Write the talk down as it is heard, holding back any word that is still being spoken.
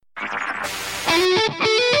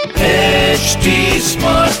HD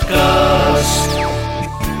Smartcast.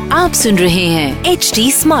 आप सुन रहे हैं HD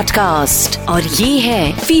Smartcast और ये है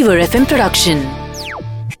Fever FM production.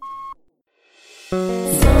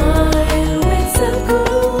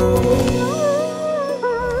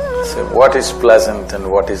 So what is pleasant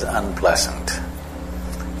and what is unpleasant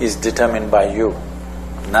is determined by you,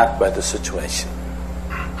 not by the situation.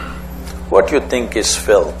 What you think is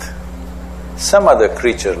filth, some other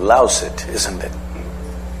creature loves it, isn't it?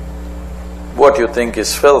 What you think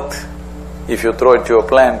is filth, if you throw it to a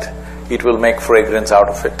plant, it will make fragrance out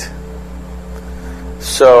of it.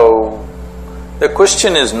 So, the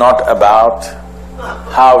question is not about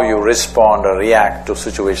how you respond or react to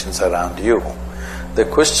situations around you. The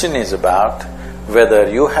question is about whether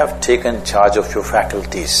you have taken charge of your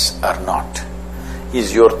faculties or not.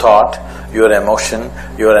 Is your thought, your emotion,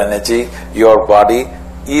 your energy, your body,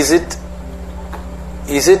 is it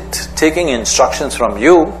taking instructions from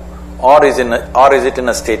you, or is it in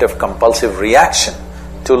a state of compulsive reaction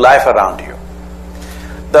to life around you?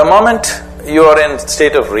 The moment you are in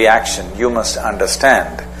state of reaction, you must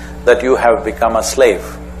understand that you have become a slave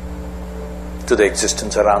to the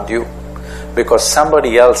existence around you, because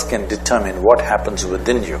somebody else can determine what happens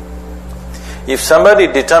within you. If somebody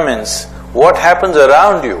determines what happens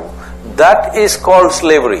around you, that is called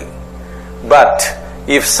slavery. But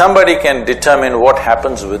if somebody can determine what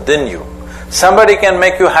happens within you, somebody can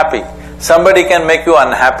make you happy, somebody can make you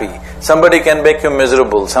unhappy, somebody can make you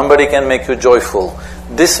miserable, somebody can make you joyful.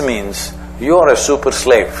 This means you are a super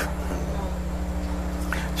slave.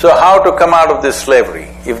 So how to come out of this slavery,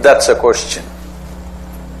 if that's a question?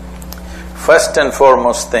 First and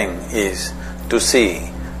foremost thing is to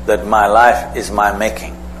see that my life is my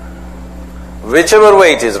making, whichever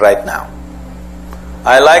way it is right now.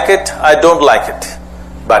 I like it, I don't like it,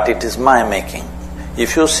 but it is my making.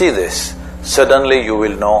 If you see this, suddenly you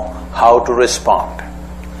will know how to respond.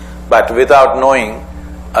 But without knowing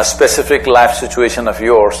a specific life situation of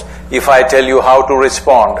yours, if I tell you how to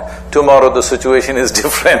respond, tomorrow the situation is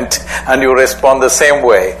different and you respond the same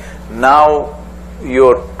way. Now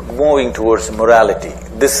you're moving towards morality.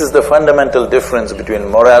 This is the fundamental difference between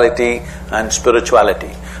morality and spirituality.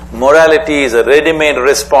 Morality is a ready-made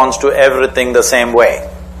response to everything the same way.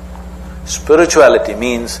 Spirituality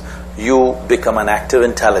means you become an active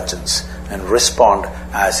intelligence and respond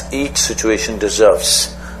as each situation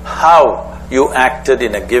deserves. How you acted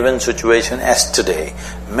in a given situation yesterday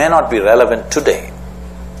may not be relevant today.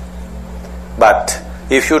 But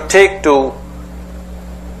if you take to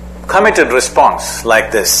committed response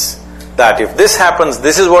like this, that if this happens,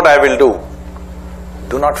 this is what I will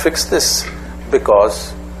do not fix this,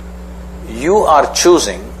 because you are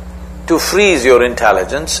choosing to freeze your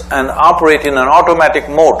intelligence and operate in an automatic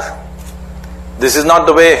mode. This is not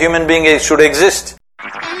the way a human being should exist.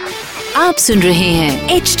 आप सुन रहे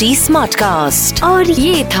हैं HD Smartcast और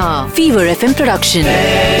ये था Fever FM production.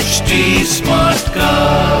 HD Smartcast.